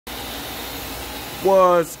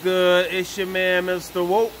What's good? It's your man, Mr.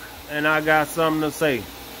 Woke, and I got something to say.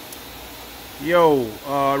 Yo,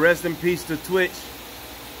 rest in peace to Twitch.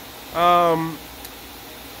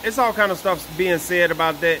 It's all kind of stuff being said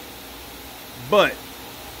about that, but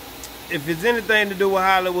if it's anything to do with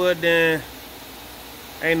Hollywood, then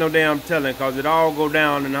ain't no damn telling, cause it all go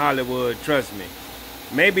down in Hollywood. Trust me.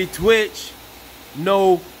 Maybe Twitch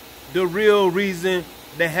know the real reason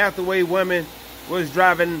the Hathaway woman was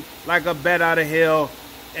driving like a bat out of hell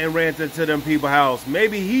and ran into them people's house.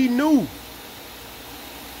 Maybe he knew.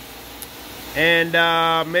 And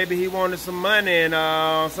maybe he wanted some money,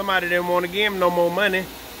 and somebody didn't want to give him no more money,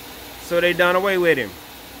 so they done away with him.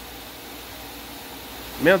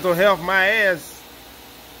 Mental health, my ass.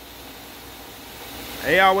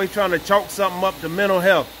 They always trying to chalk something up to mental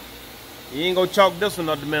health. You ain't gonna chalk this one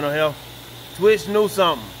up to mental health. Twitch knew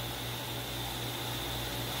something.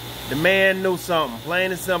 The man knew something,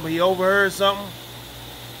 plain and simple. He overheard something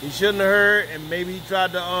he shouldn't have heard, and maybe he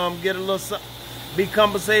tried to get a little something, be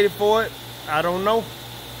compensated for it. I don't know,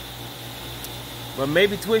 but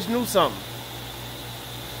maybe Twitch knew something.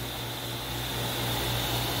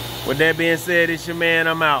 With that being said, it's your man.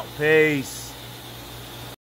 I'm out. Peace.